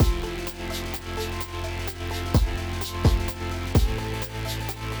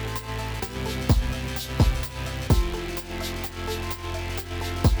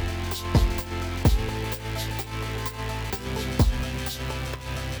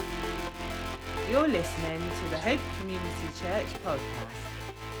You're listening to the Hope Community Church podcast.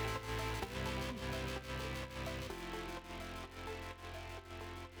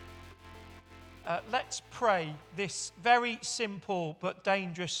 Let's pray this very simple but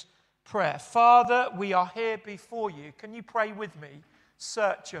dangerous prayer. Father, we are here before you. Can you pray with me?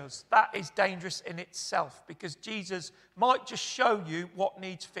 Search us. That is dangerous in itself because Jesus might just show you what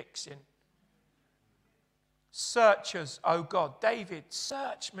needs fixing. Search us, O God. David,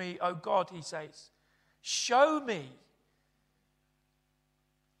 search me, O God, he says. Show me.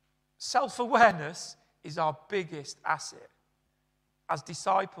 Self-awareness is our biggest asset as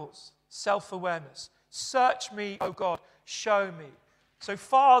disciples. Self-awareness. Search me, O God, show me. So,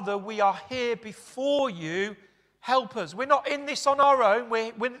 Father, we are here before you. Help us. We're not in this on our own.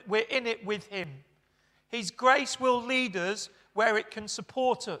 We're in it with him. His grace will lead us where it can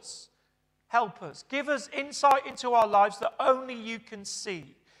support us. Help us. Give us insight into our lives that only you can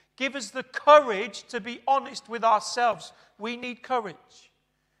see. Give us the courage to be honest with ourselves. We need courage.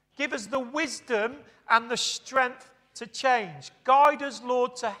 Give us the wisdom and the strength to change. Guide us,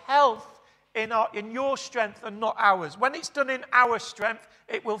 Lord, to health in your strength and not ours. When it's done in our strength,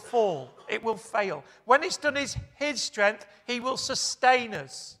 it will fall. It will fail. When it's done in his strength, he will sustain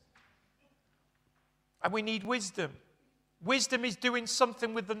us. And we need wisdom. Wisdom is doing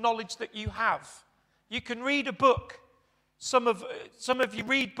something with the knowledge that you have. You can read a book. Some of you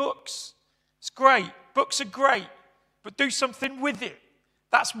read books. It's great. Books are great. But do something with it.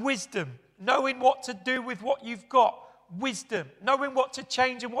 That's wisdom. Knowing what to do with what you've got. Wisdom. Knowing what to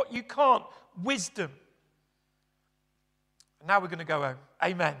change and what you can't. Wisdom. And now we're going to go home.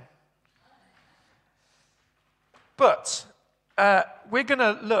 Amen. But we're going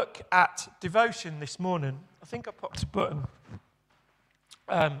to look at devotion this morning. I think I popped a button.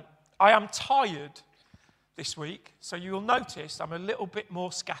 I am tired this week, so you will notice I'm a little bit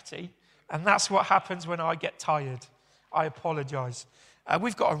more scatty, and that's what happens when I get tired. I apologise.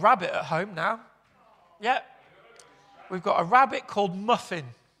 We've got a rabbit at home now. Yeah. We've got a rabbit called Muffin.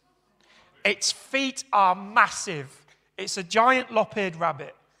 Its feet are massive. It's a giant lop-eared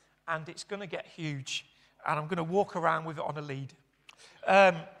rabbit, and it's going to get huge, and I'm going to walk around with it on a lead.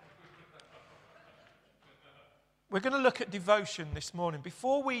 We're going to look at devotion this morning.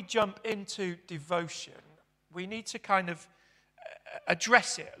 Before we jump into devotion, we need to kind of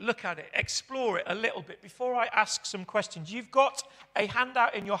address it, look at it, explore it a little bit before I ask some questions. You've got a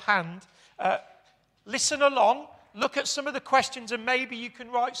handout in your hand. Listen along, look at some of the questions, and maybe you can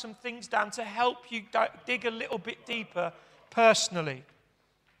write some things down to help you dig a little bit deeper personally.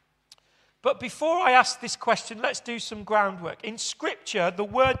 But before I ask this question, let's do some groundwork. In Scripture, the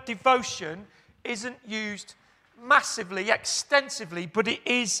word devotion isn't used massively, extensively, but it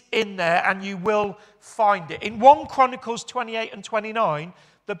is in there and you will find it. In 1 Chronicles 28 and 29,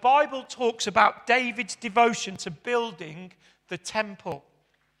 the Bible talks about David's devotion to building the temple.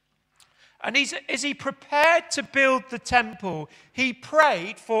 And as he prepared to build the temple, he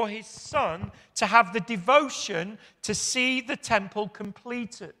prayed for his son to have the devotion to see the temple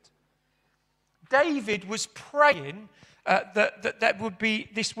completed. David was praying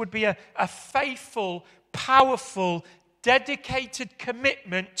this would be a faithful, powerful, dedicated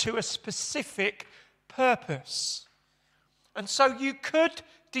commitment to a specific purpose. And so you could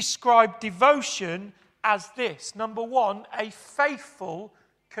describe devotion as this. Number one, a faithful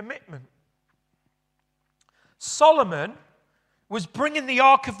commitment. Solomon was bringing the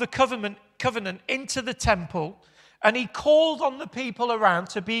Ark of the Covenant into the temple, and he called on the people around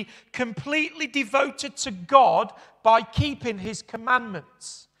to be completely devoted to God by keeping his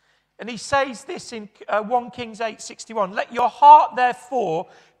commandments. And he says this in 1 Kings 8:61, "Let your heart therefore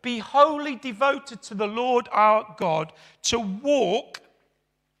be wholly devoted to the Lord our God, to walk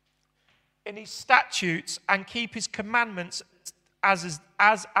in his statutes and keep his commandments as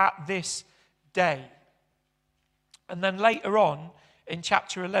at this day." And then later on, in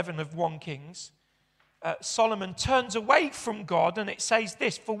chapter 11 of 1 Kings, Solomon turns away from God, and it says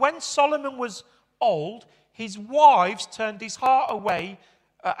this, "For when Solomon was old, his wives turned his heart away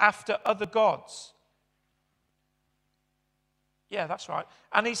after other gods." Yeah, that's right.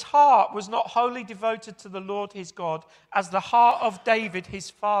 "And his heart was not wholly devoted to the Lord his God, as the heart of David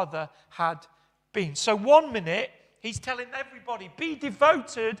his father had been." So 1 minute, he's telling everybody, be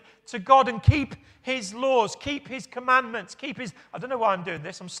devoted to God and keep his laws, keep his commandments, I don't know why I'm doing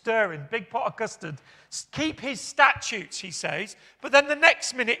this, I'm stirring, big pot of custard. Keep his statutes, he says. But then the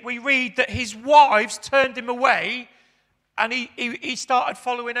next minute we read that his wives turned him away, and he started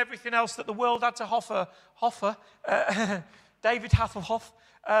following everything else that the world had to offer. David Hasselhoff,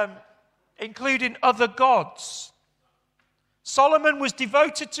 including other gods. Solomon was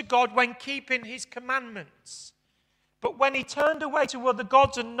devoted to God when keeping his commandments. But when he turned away to other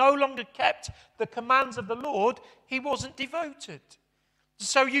gods and no longer kept the commands of the Lord, he wasn't devoted.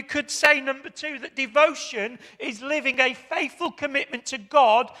 So you could say, number 2, that devotion is living a faithful commitment to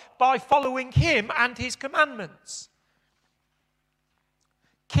God by following him and his commandments.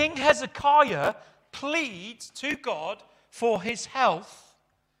 King Hezekiah pleads to God for his health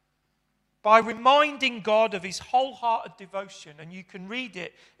by reminding God of his wholehearted devotion. And you can read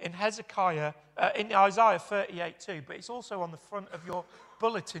it in in Isaiah 38 too, but it's also on the front of your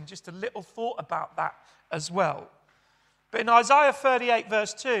bulletin, just a little thought about that as well. But in Isaiah 38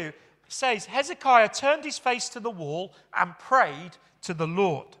 verse 2, it says, Hezekiah turned his face to the wall and prayed to the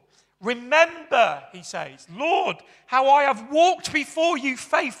Lord. Remember, he says, Lord, how I have walked before you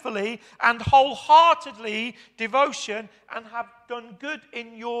faithfully and wholeheartedly devotion and have done good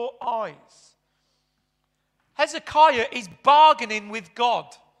in your eyes. Hezekiah is bargaining with God.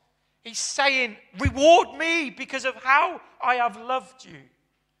 He's saying, reward me because of how I have loved you.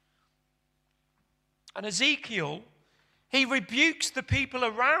 And Ezekiel, he rebukes the people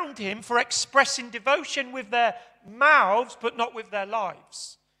around him for expressing devotion with their mouths but not with their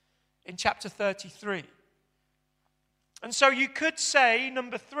lives. In chapter 33. And so you could say,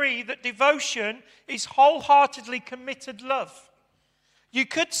 number 3, that devotion is wholeheartedly committed love. You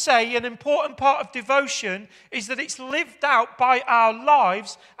could say an important part of devotion is that it's lived out by our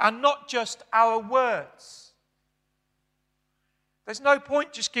lives and not just our words. There's no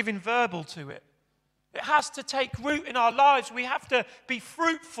point just giving verbal to it. It has to take root in our lives. We have to be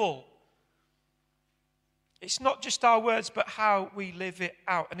fruitful. It's not just our words, but how we live it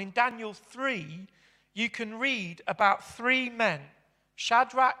out. And in Daniel 3, you can read about 3 men,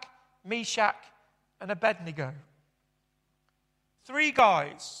 Shadrach, Meshach, and Abednego. 3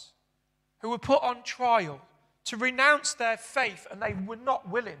 guys who were put on trial to renounce their faith, and they were not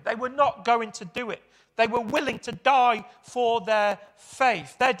willing. They were not going to do it. They were willing to die for their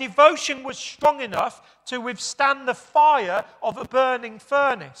faith. Their devotion was strong enough to withstand the fire of a burning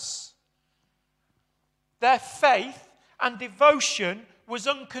furnace. Their faith and devotion was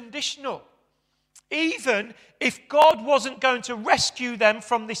unconditional. Even if God wasn't going to rescue them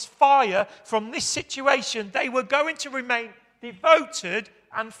from this fire, from this situation, they were going to remain devoted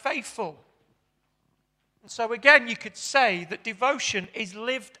and faithful. And so again, you could say that devotion is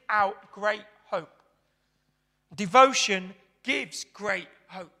lived out great hope. Devotion gives great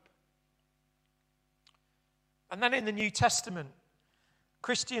hope. And then in the New Testament,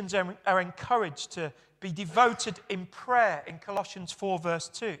 Christians are encouraged to be devoted in prayer in Colossians 4 verse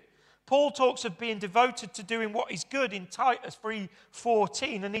 2. Paul talks of being devoted to doing what is good in Titus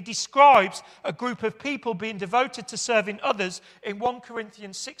 3:14, and he describes a group of people being devoted to serving others in 1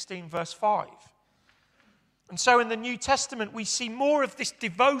 Corinthians 16 verse 5. And so in the New Testament, we see more of this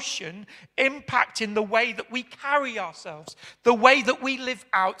devotion impacting the way that we carry ourselves, the way that we live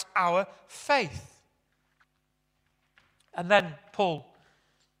out our faith. And then Paul,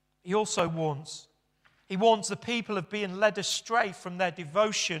 he also warns. He warns the people of being led astray from their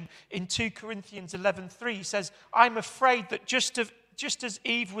devotion in 2 Corinthians 11:3. He says, I'm afraid that just as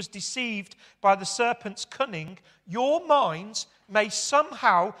Eve was deceived by the serpent's cunning, your minds may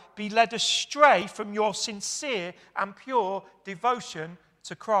somehow be led astray from your sincere and pure devotion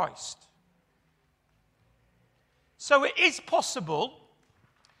to Christ. So it is possible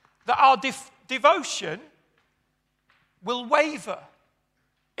that our devotion will waver.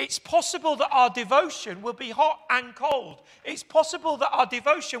 It's possible that our devotion will be hot and cold. It's possible that our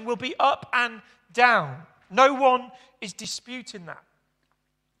devotion will be up and down. No one is disputing that.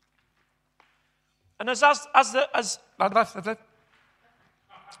 And as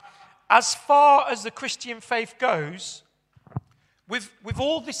far as the Christian faith goes, with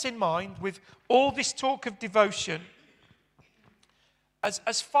all this in mind, with all this talk of devotion,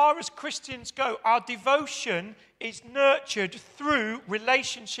 as far as Christians go, our devotion is nurtured through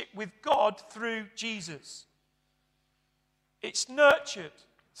relationship with God through Jesus. It's nurtured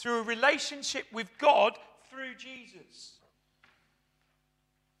through a relationship with God through Jesus.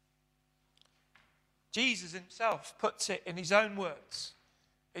 Jesus himself puts it in his own words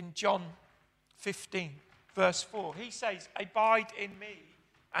in John 15, verse 4. He says, abide in me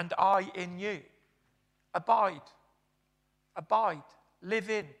and I in you. Abide. Abide.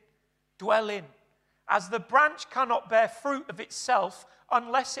 Live in, dwell in. As the branch cannot bear fruit of itself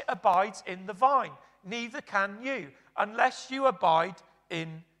unless it abides in the vine, neither can you unless you abide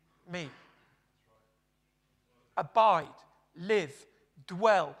in me. Abide, live,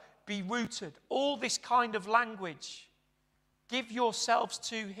 dwell, be rooted. All this kind of language Give yourselves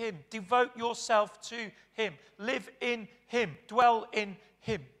to him. Devote yourself to him. Live in him. Dwell in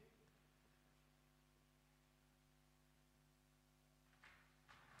him.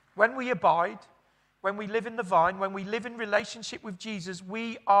 When we abide, when we live in the vine, when we live in relationship with Jesus,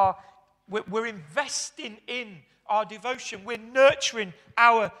 we're investing in our devotion. We're nurturing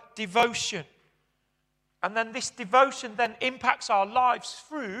our devotion. And then this devotion then impacts our lives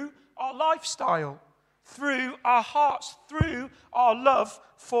through our lifestyle, through our hearts, through our love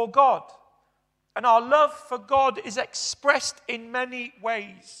for God. And our love for God is expressed in many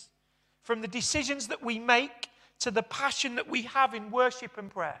ways, from the decisions that we make to the passion that we have in worship and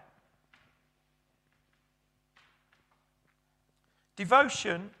prayer.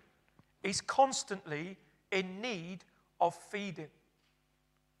 Devotion is constantly in need of feeding.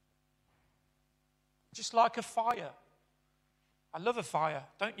 Just like a fire. I love a fire,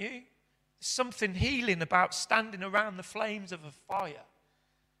 don't you? There's something healing about standing around the flames of a fire.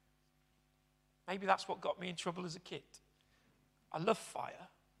 Maybe that's what got me in trouble as a kid. I love fire.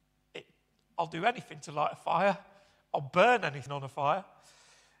 I'll do anything to light a fire. I'll burn anything on a fire.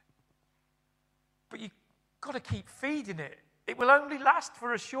 But you've got to keep feeding it. It will only last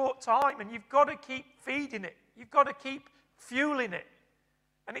for a short time, and you've got to keep feeding it. You've got to keep fueling it.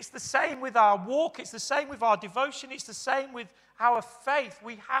 And it's the same with our walk. It's the same with our devotion. It's the same with our faith.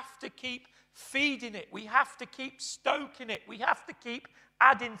 We have to keep feeding it. We have to keep stoking it. We have to keep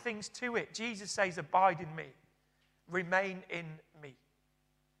adding things to it. Jesus says, abide in me. Remain in me.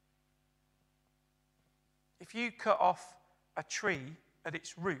 If you cut off a tree at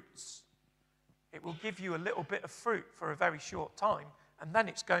its roots, it will give you a little bit of fruit for a very short time, and then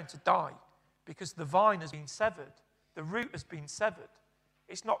it's going to die because the vine has been severed. The root has been severed.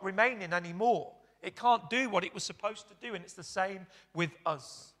 It's not remaining anymore. It can't do what it was supposed to do, and it's the same with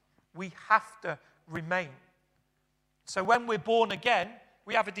us. We have to remain. So when we're born again,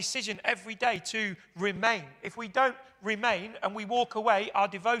 we have a decision every day to remain. If we don't remain and we walk away, our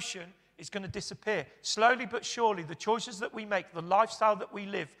devotion is going to disappear. Slowly but surely, the choices that we make, the lifestyle that we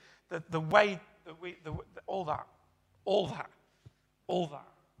live, the way that all that.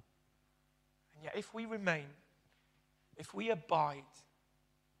 And yet if we remain, if we abide,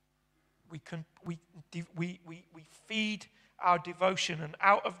 we feed our devotion, and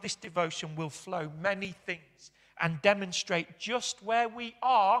out of this devotion will flow many things and demonstrate just where we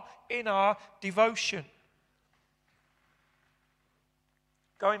are in our devotion.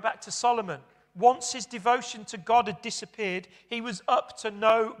 Going back to Solomon, once his devotion to God had disappeared, he was up to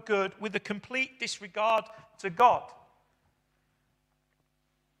no good with a complete disregard to God.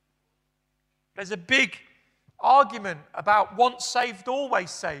 There's a big argument about once saved, always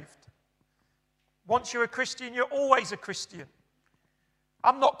saved. Once you're a Christian, you're always a Christian.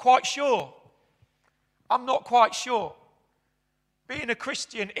 I'm not quite sure. Being a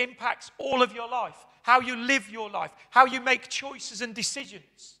Christian impacts all of your life, how you live your life, how you make choices and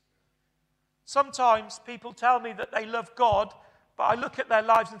decisions. Sometimes people tell me that they love God, but I look at their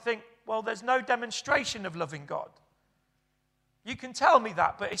lives and think, well, there's no demonstration of loving God. You can tell me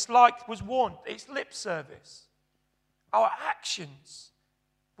that, but it's like was warned, it's lip service. Our actions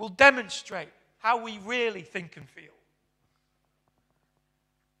will demonstrate how we really think and feel.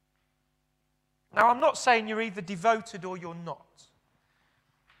 Now, I'm not saying you're either devoted or you're not.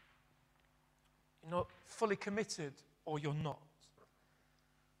 You're not fully committed or you're not.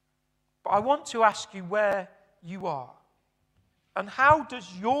 But I want to ask you where you are. And how does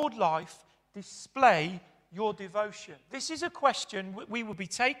your life display your devotion? This is a question we will be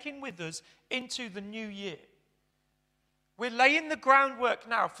taking with us into the new year. We're laying the groundwork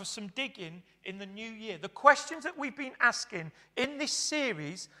now for some digging in the new year. The questions that we've been asking in this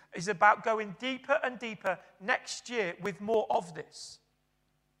series is about going deeper and deeper next year with more of this.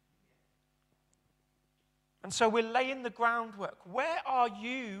 And so we're laying the groundwork. Where are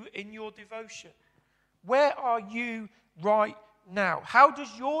you in your devotion? Where are you right now? How does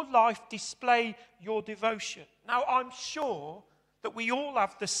your life display your devotion? Now, I'm sure that we all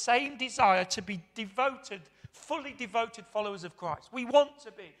have the same desire to be devoted, fully devoted followers of Christ. We want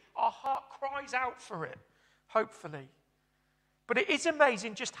to be. Our heart cries out for it, hopefully. But it is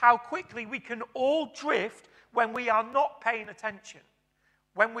amazing just how quickly we can all drift when we are not paying attention,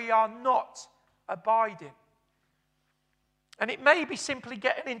 when we are not abiding. And it may be simply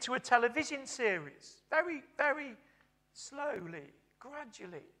getting into a television series, very, very slowly,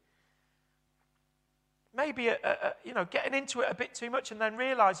 gradually. Maybe getting into it a bit too much and then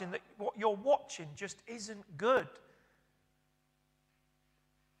realizing that what you're watching just isn't good.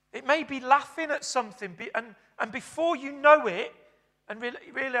 It may be laughing at something, and before you know it, and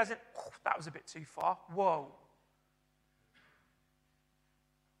realizing, that was a bit too far. Whoa.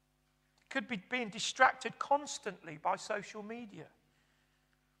 could be being distracted constantly by social media.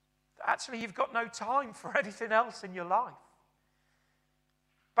 Actually, you've got no time for anything else in your life.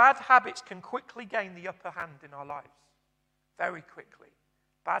 Bad habits can quickly gain the upper hand in our lives. Very quickly.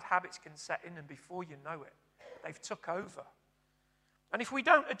 Bad habits can set in, and before you know it, they've took over. And if we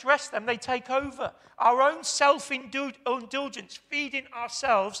don't address them, they take over. Our own self-indulgence, feeding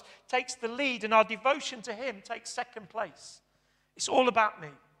ourselves, takes the lead, and our devotion to Him takes second place. It's all about me.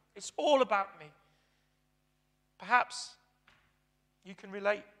 It's all about me. Perhaps you can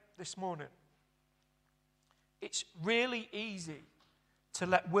relate this morning. It's really easy to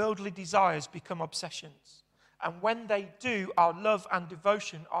let worldly desires become obsessions. And when they do, our love and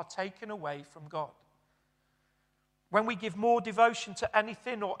devotion are taken away from God. When we give more devotion to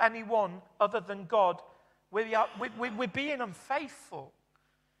anything or anyone other than God, we're being unfaithful.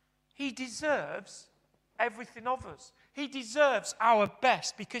 He deserves everything of us. He deserves our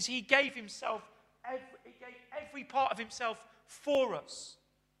best because He gave Himself, He gave every part of Himself for us.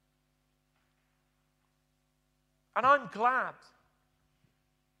 And I'm glad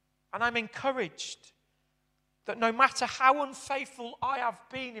and I'm encouraged that no matter how unfaithful I have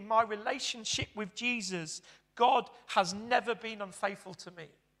been in my relationship with Jesus, God has never been unfaithful to me.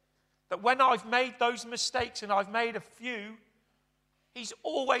 That when I've made those mistakes, and I've made a few, He's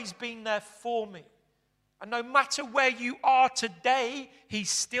always been there for me. And no matter where you are today, He's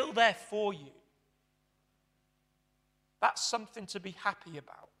still there for you. That's something to be happy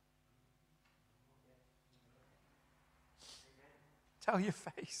about. Tell your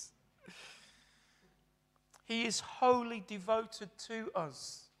face. He is wholly devoted to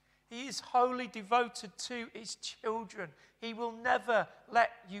us. He is wholly devoted to His children. He will never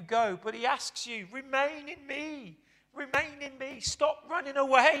let you go. But He asks you, remain in me. Remain in me. Stop running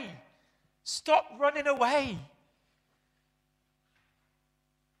away. Stop running away.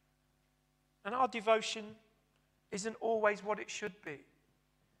 And our devotion isn't always what it should be.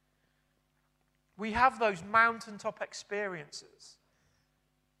 We have those mountaintop experiences.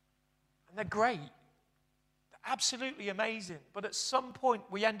 And they're great. They're absolutely amazing. But at some point,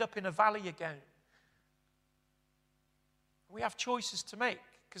 we end up in a valley again. We have choices to make,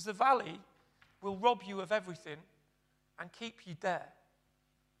 because the valley will rob you of everything and keep you there.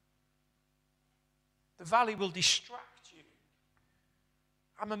 The valley will distract you.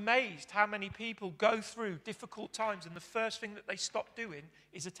 I'm amazed how many people go through difficult times and the first thing that they stop doing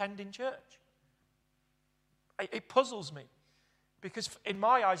is attending church. It puzzles me, because in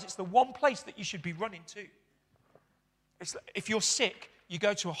my eyes, it's the one place that you should be running to. If you're sick, you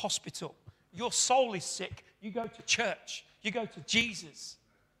go to a hospital. Your soul is sick, you go to church. You go to Jesus.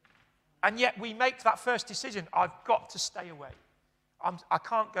 And yet we make that first decision, I've got to stay away. I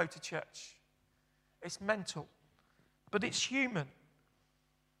can't go to church. It's mental. But it's human.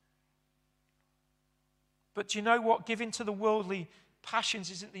 But do you know what? Giving to the worldly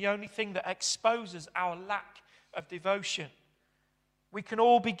passions isn't the only thing that exposes our lack of devotion. We can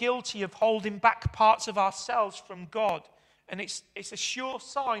all be guilty of holding back parts of ourselves from God. And it's a sure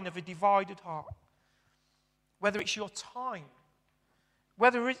sign of a divided heart. Whether it's your time,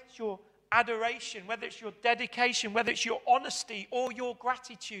 whether it's your adoration, whether it's your dedication, whether it's your honesty or your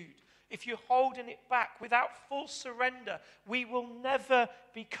gratitude, if you're holding it back without full surrender, we will never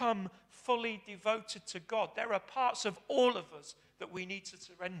become fully devoted to God. There are parts of all of us that we need to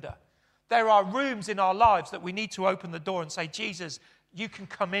surrender. There are rooms in our lives that we need to open the door and say, Jesus, you can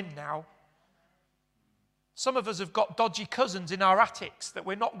come in now. Some of us have got dodgy cousins in our attics that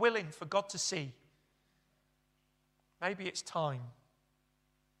we're not willing for God to see. Maybe it's time.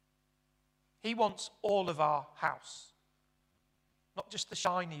 He wants all of our house, not just the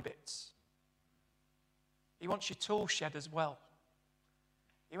shiny bits. He wants your tool shed as well.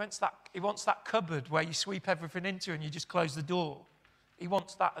 He wants that cupboard where you sweep everything into and you just close the door. He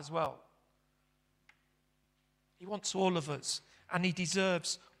wants that as well. He wants all of us, and He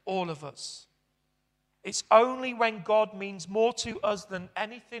deserves all of us. It's only when God means more to us than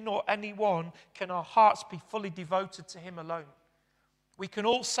anything or anyone can our hearts be fully devoted to Him alone. We can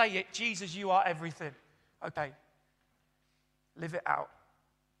all say it, Jesus, you are everything. Okay, live it out.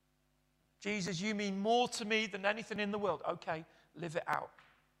 Jesus, you mean more to me than anything in the world. Okay, live it out.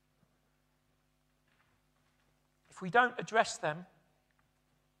 If we don't address them,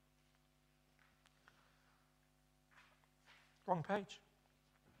 wrong page.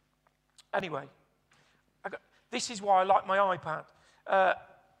 Anyway. This is why I like my iPad.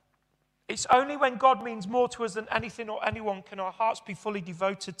 It's only when God means more to us than anything or anyone can our hearts be fully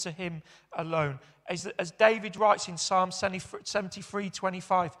devoted to Him alone. As David writes in Psalm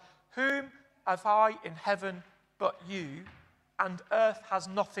 73:25, whom have I in heaven but you, and earth has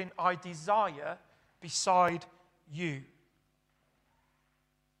nothing I desire beside you.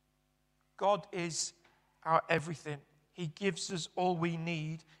 God is our everything. He gives us all we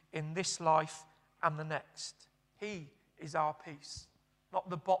need in this life and the next. He is our peace, not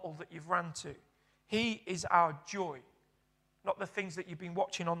the bottle that you've ran to. He is our joy, not the things that you've been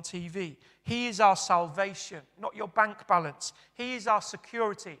watching on TV. He is our salvation, not your bank balance. He is our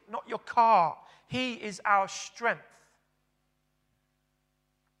security, not your car. He is our strength,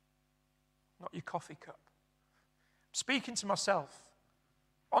 not your coffee cup. I'm speaking to myself.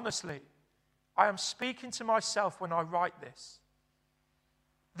 Honestly, I am speaking to myself when I write this.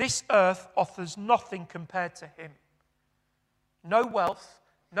 This earth offers nothing compared to him. No wealth,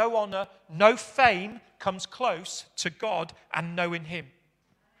 no honor, no fame comes close to God and knowing him.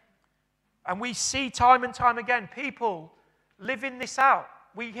 And we see time and time again people living this out.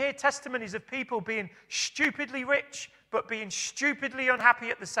 We hear testimonies of people being stupidly rich, but being stupidly unhappy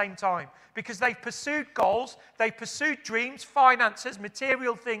at the same time. Because they've pursued goals, they've pursued dreams, finances,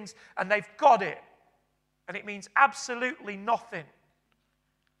 material things, and they've got it. And it means absolutely nothing.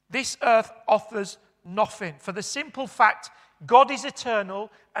 This earth offers nothing. For the simple fact, God is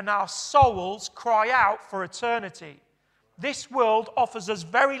eternal, and our souls cry out for eternity. This world offers us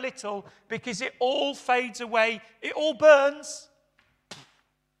very little because it all fades away. It all burns.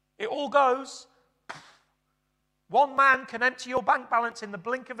 It all goes. One man can empty your bank balance in the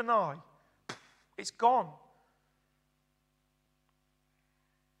blink of an eye. It's gone.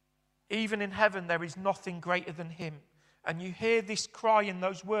 Even in heaven, there is nothing greater than him. And you hear this cry in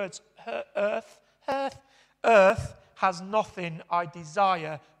those words, earth has nothing I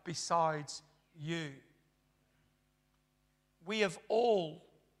desire besides you. We have all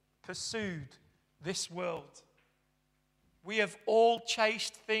pursued this world. We have all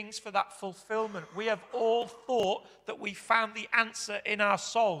chased things for that fulfillment. We have all thought that we found the answer in our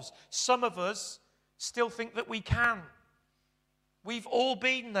souls. Some of us still think that we can. We've all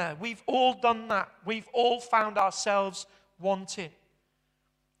been there. We've all done that. We've all found ourselves wanting.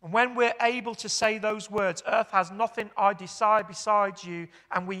 And when we're able to say those words, earth has nothing I desire besides you,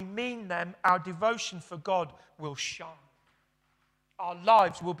 and we mean them, our devotion for God will shine. Our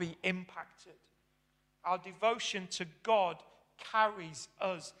lives will be impacted. Our devotion to God carries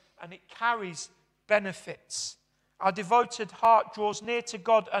us, and it carries benefits. Our devoted heart draws near to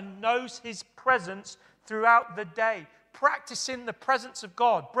God and knows his presence throughout the day. Practicing the presence of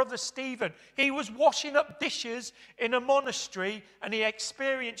God. Brother Stephen, he was washing up dishes in a monastery and he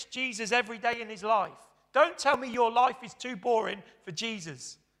experienced Jesus every day in his life. Don't tell me your life is too boring for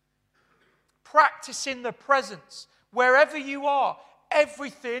Jesus. Practicing the presence. Wherever you are,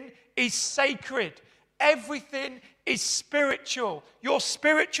 everything is sacred. Everything is spiritual. Your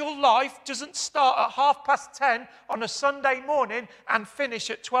spiritual life doesn't start at 10:30 on a Sunday morning and finish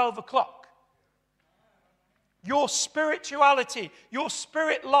at 12 o'clock. Your spirituality, your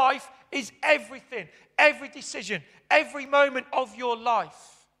spirit life is everything, every decision, every moment of your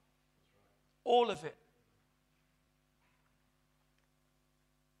life. All of it.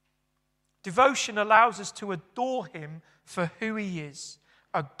 Devotion allows us to adore him for who he is,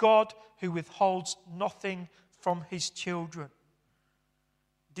 a God who withholds nothing from his children.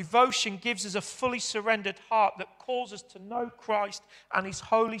 Devotion gives us a fully surrendered heart that calls us to know Christ and his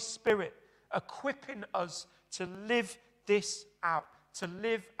Holy Spirit, equipping us to live this out, to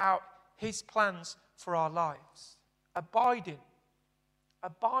live out his plans for our lives. Abiding.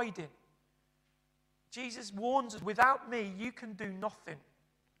 Jesus warns us, without me, you can do nothing.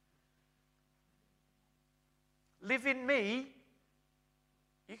 Live in me,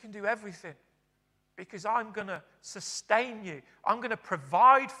 you can do everything. Because I'm going to sustain you. I'm going to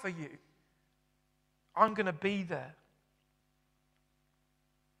provide for you. I'm going to be there.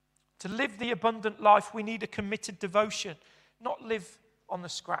 To live the abundant life, we need a committed devotion, not live on the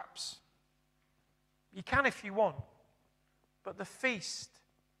scraps. You can if you want, but the feast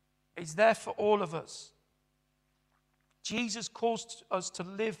is there for all of us. Jesus calls us to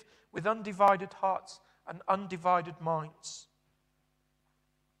live with undivided hearts and undivided minds.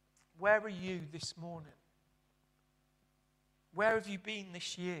 Where are you this morning? Where have you been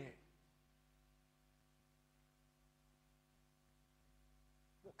this year?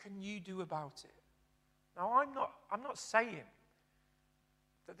 What can you do about it? Now, I'm not saying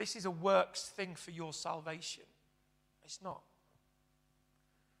that this is a works thing for your salvation. It's not.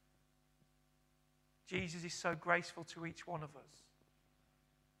 Jesus is so graceful to each one of us.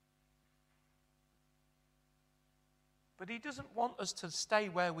 But he doesn't want us to stay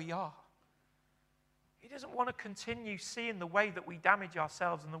where we are. He doesn't want to continue seeing the way that we damage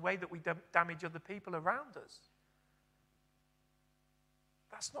ourselves and the way that we damage other people around us.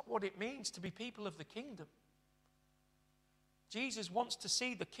 That's not what it means to be people of the kingdom. Jesus wants to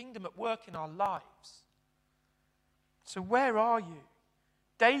see the kingdom at work in our lives. So where are you?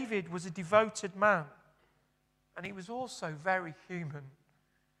 David was a devoted man, and he was also very human.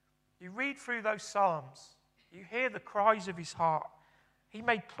 You read through those Psalms, you hear the cries of his heart. He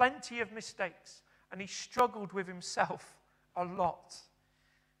made plenty of mistakes, and he struggled with himself a lot.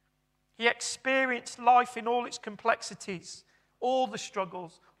 He experienced life in all its complexities, all the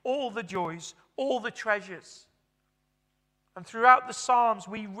struggles, all the joys, all the treasures. And throughout the Psalms,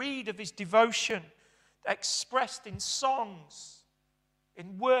 we read of his devotion expressed in songs,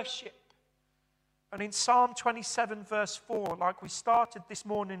 in worship. And in Psalm 27, verse 4, like we started this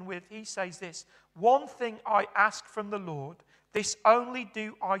morning with, he says this: "One thing I ask from the Lord, this only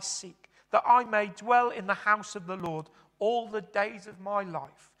do I seek, that I may dwell in the house of the Lord all the days of my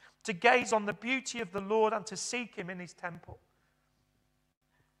life, to gaze on the beauty of the Lord and to seek him in his temple."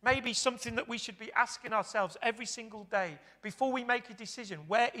 Maybe something that we should be asking ourselves every single day before we make a decision: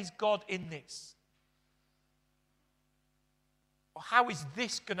 where is God in this? Or how is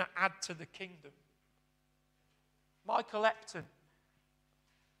this going to add to the kingdom? Michael Epton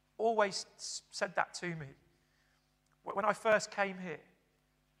always said that to me when I first came here.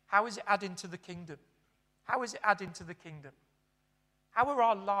 How is it adding to the kingdom? How is it adding to the kingdom? How are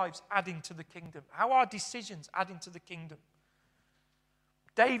our lives adding to the kingdom? How are our decisions adding to the kingdom?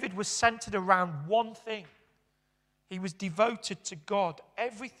 David was centered around one thing. He was devoted to God.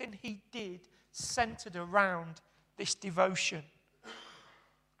 Everything he did centered around this devotion.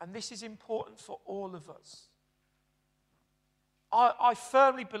 And this is important for all of us. I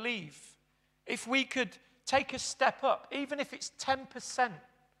firmly believe if we could take a step up, even if it's 10%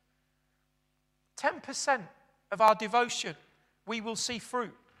 of our devotion, we will see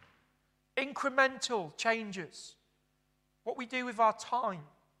fruit. Incremental changes. What we do with our time.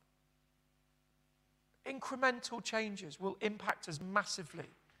 Incremental changes will impact us massively.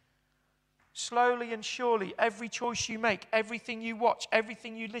 Slowly and surely, every choice you make, everything you watch,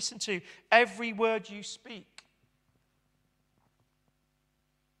 everything you listen to, every word you speak.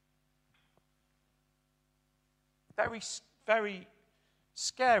 Very, very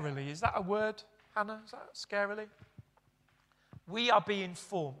scarily, is that a word, Hannah? Is that scarily? We are being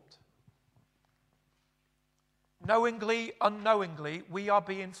formed. Knowingly, unknowingly, we are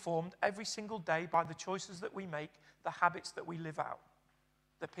being formed every single day by the choices that we make, the habits that we live out,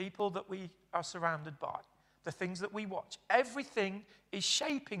 the people that we are surrounded by, the things that we watch. Everything is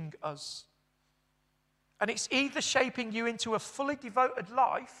shaping us. And it's either shaping you into a fully devoted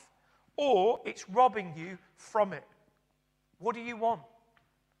life, or it's robbing you from it. What do you want?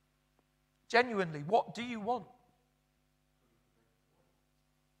 Genuinely, what do you want?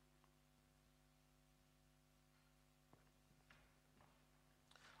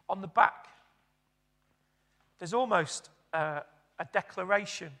 On the back, there's almost a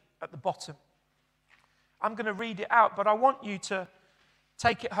declaration at the bottom. I'm going to read it out, but I want you to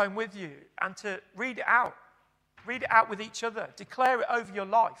take it home with you and to read it out. Read it out with each other. Declare it over your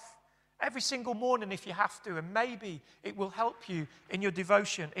life. Every single morning if you have to, and maybe it will help you in your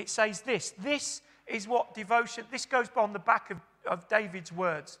devotion. It says this. This is what devotion, this goes on the back of David's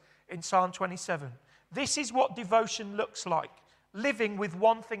words in Psalm 27. This is what devotion looks like. Living with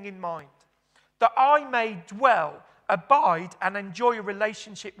one thing in mind. That I may dwell, abide, and enjoy a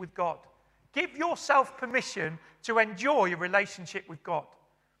relationship with God. Give yourself permission to enjoy a relationship with God.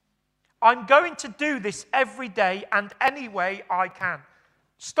 I'm going to do this every day and any way I can.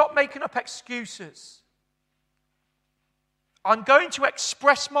 Stop making up excuses. I'm going to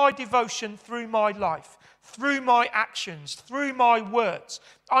express my devotion through my life, through my actions, through my words.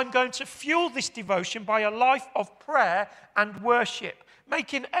 I'm going to fuel this devotion by a life of prayer and worship,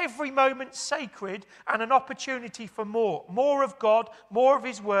 making every moment sacred and an opportunity for more. More of God, more of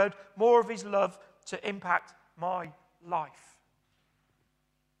his word, more of his love to impact my life.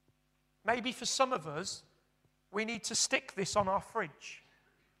 Maybe for some of us, we need to stick this on our fridge.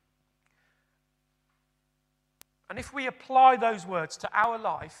 And if we apply those words to our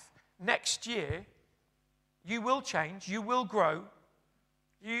life, next year, you will change, you will grow,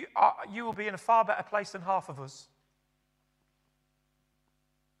 you will be in a far better place than half of us.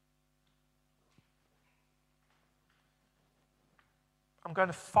 I'm going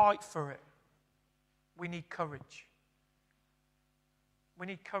to fight for it. We need courage. We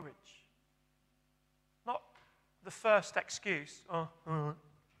need courage. Not the first excuse.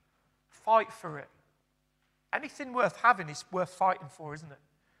 Fight for it. Anything worth having is worth fighting for, isn't it?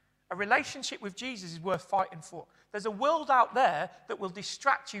 A relationship with Jesus is worth fighting for. There's a world out there that will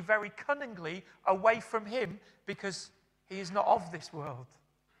distract you very cunningly away from him because he is not of this world.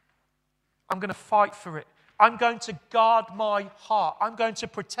 I'm going to fight for it. I'm going to guard my heart. I'm going to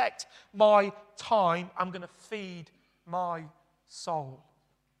protect my time. I'm going to feed my soul.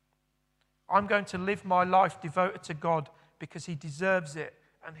 I'm going to live my life devoted to God because he deserves it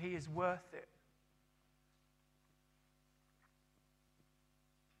and he is worth it.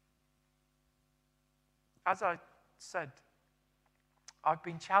 As I said, I've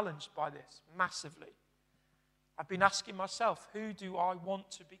been challenged by this massively. I've been asking myself, who do I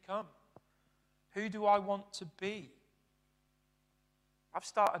want to become? Who do I want to be? I've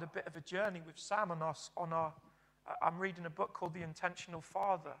started a bit of a journey with Sam I'm reading a book called The Intentional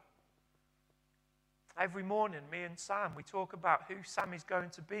Father. Every morning, me and Sam, we talk about who Sam is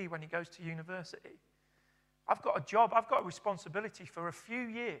going to be when he goes to university. I've got a job, I've got a responsibility for a few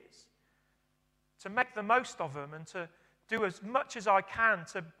years to make the most of them and to do as much as I can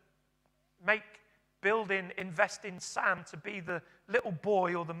to invest in Sam to be the little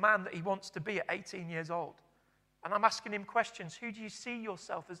boy or the man that he wants to be at 18 years old. And I'm asking him questions. Who do you see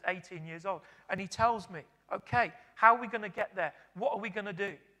yourself as 18 years old? And he tells me, okay, how are we going to get there? What are we going to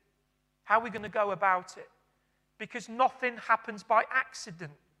do? How are we going to go about it? Because nothing happens by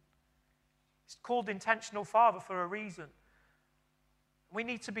accident. It's called Intentional Father for a reason. We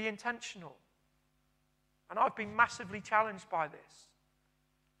need to be intentional. And I've been massively challenged by this.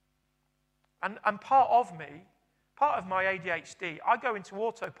 And part of my ADHD, I go into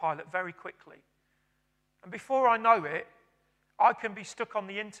autopilot very quickly. And before I know it, I can be stuck on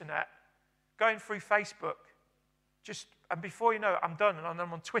the internet, going through Facebook, and before you know it, I'm done, and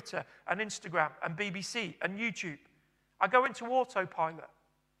I'm on Twitter and Instagram and BBC and YouTube. I go into autopilot.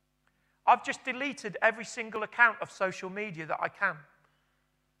 I've just deleted every single account of social media that I can.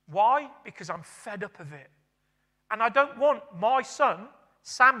 Why? Because I'm fed up of it. And I don't want my son,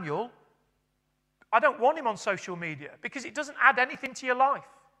 Samuel, I don't want him on social media because it doesn't add anything to your life.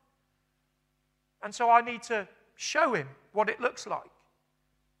 And so I need to show him what it looks like.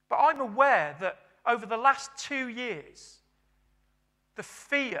 But I'm aware that over the last 2 years, the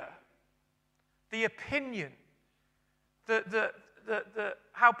fear, the opinion,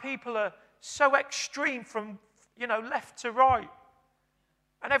 how people are so extreme from, left to right,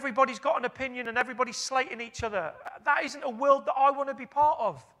 and everybody's got an opinion and everybody's slating each other. That isn't a world that I want to be part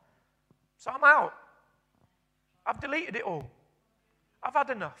of. So I'm out. I've deleted it all. I've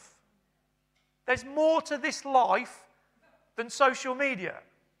had enough. There's more to this life than social media.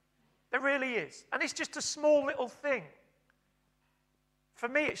 There really is. And it's just a small little thing. For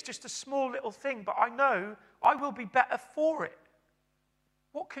me, it's just a small little thing, but I know I will be better for it.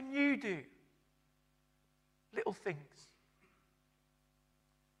 What can you do? Little things.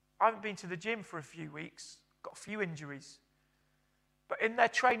 I haven't been to the gym for a few weeks, got a few injuries. But in their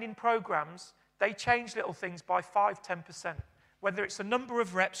training programs, they change little things by 5-10%, whether it's a number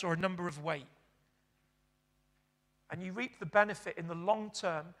of reps or a number of weight. And you reap the benefit in the long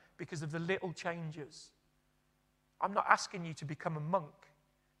term because of the little changes. I'm not asking you to become a monk,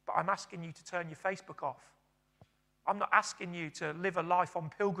 but I'm asking you to turn your Facebook off. I'm not asking you to live a life on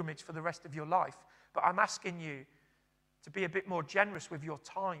pilgrimage for the rest of your life, but I'm asking you to be a bit more generous with your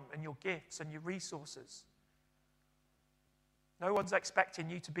time and your gifts and your resources. No one's expecting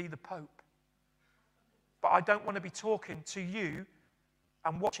you to be the Pope. But I don't want to be talking to you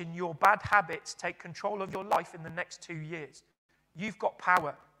and watching your bad habits take control of your life in the next 2 years. You've got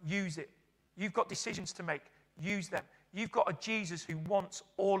power, use it. You've got decisions to make, use them. You've got a Jesus who wants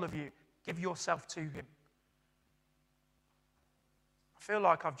all of you. Give yourself to him. I feel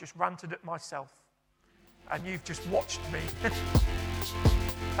like I've just ranted at myself and you've just watched me.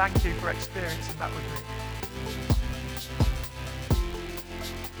 Thank you for experiencing that with me.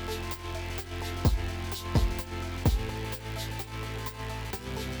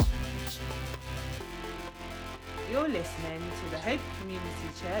 You're listening to the Hope Community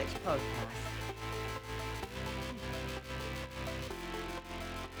Church podcast.